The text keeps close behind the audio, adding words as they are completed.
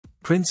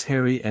Prince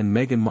Harry and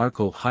Meghan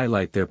Markle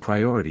highlight their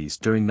priorities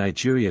during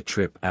Nigeria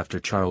trip after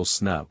Charles'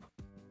 snub.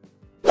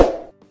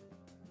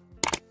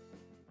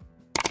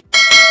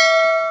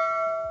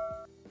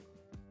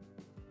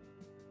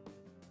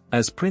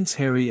 As Prince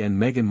Harry and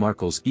Meghan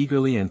Markle's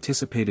eagerly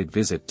anticipated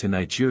visit to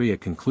Nigeria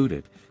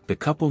concluded, the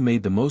couple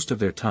made the most of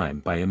their time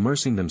by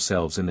immersing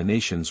themselves in the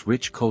nation's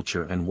rich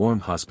culture and warm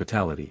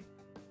hospitality.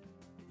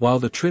 While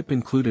the trip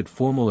included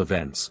formal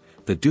events,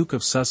 the Duke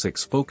of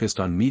Sussex focused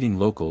on meeting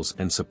locals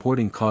and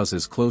supporting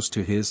causes close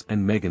to his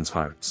and Meghan's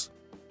hearts.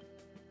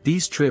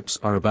 These trips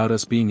are about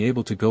us being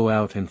able to go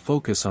out and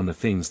focus on the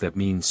things that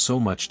mean so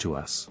much to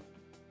us.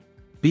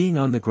 Being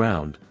on the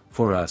ground,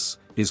 for us,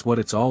 is what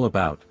it's all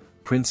about,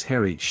 Prince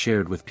Harry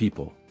shared with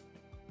People.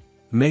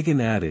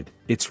 Meghan added,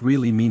 "It's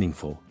really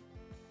meaningful.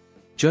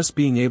 Just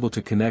being able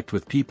to connect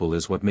with people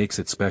is what makes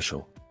it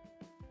special."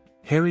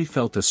 Harry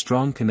felt a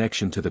strong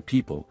connection to the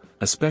people,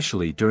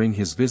 especially during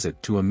his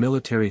visit to a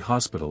military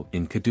hospital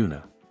in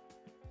Kaduna.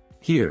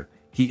 Here,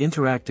 he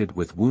interacted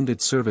with wounded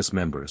service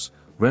members,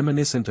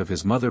 reminiscent of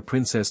his mother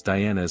Princess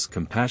Diana's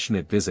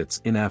compassionate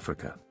visits in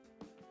Africa.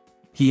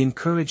 He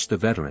encouraged the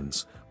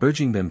veterans,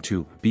 urging them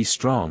to be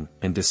strong,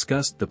 and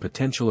discussed the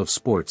potential of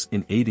sports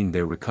in aiding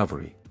their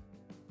recovery.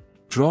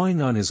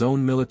 Drawing on his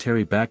own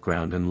military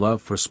background and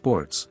love for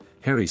sports,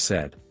 Harry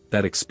said,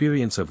 "That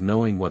experience of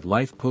knowing what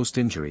life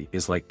post-injury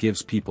is like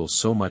gives people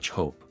so much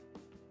hope.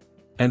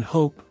 And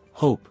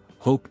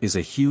hope is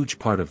a huge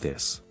part of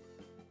this."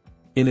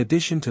 In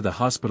addition to the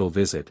hospital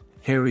visit,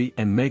 Harry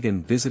and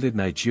Meghan visited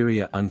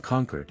Nigeria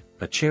Unconquered,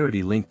 a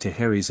charity linked to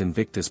Harry's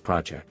Invictus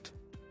project.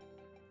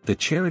 The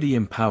charity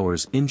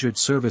empowers injured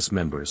service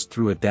members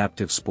through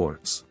adaptive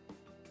sports.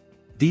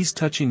 These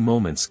touching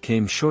moments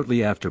came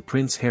shortly after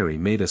Prince Harry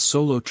made a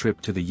solo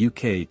trip to the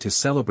UK to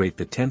celebrate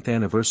the 10th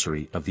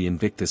anniversary of the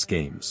Invictus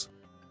Games.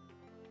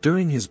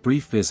 During his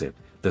brief visit,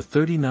 the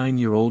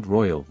 39-year-old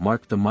royal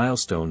marked the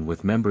milestone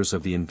with members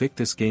of the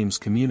Invictus Games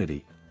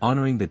community,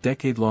 honoring the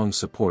decade-long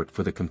support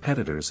for the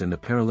competitors in the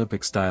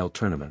Paralympic-style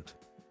tournament.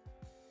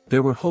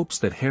 There were hopes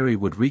that Harry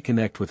would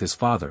reconnect with his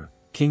father,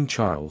 King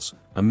Charles,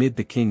 amid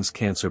the king's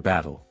cancer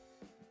battle.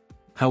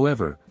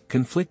 However,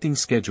 conflicting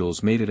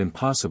schedules made it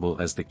impossible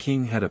as the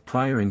king had a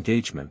prior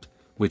engagement,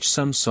 which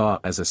some saw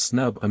as a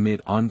snub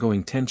amid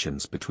ongoing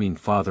tensions between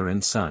father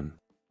and son.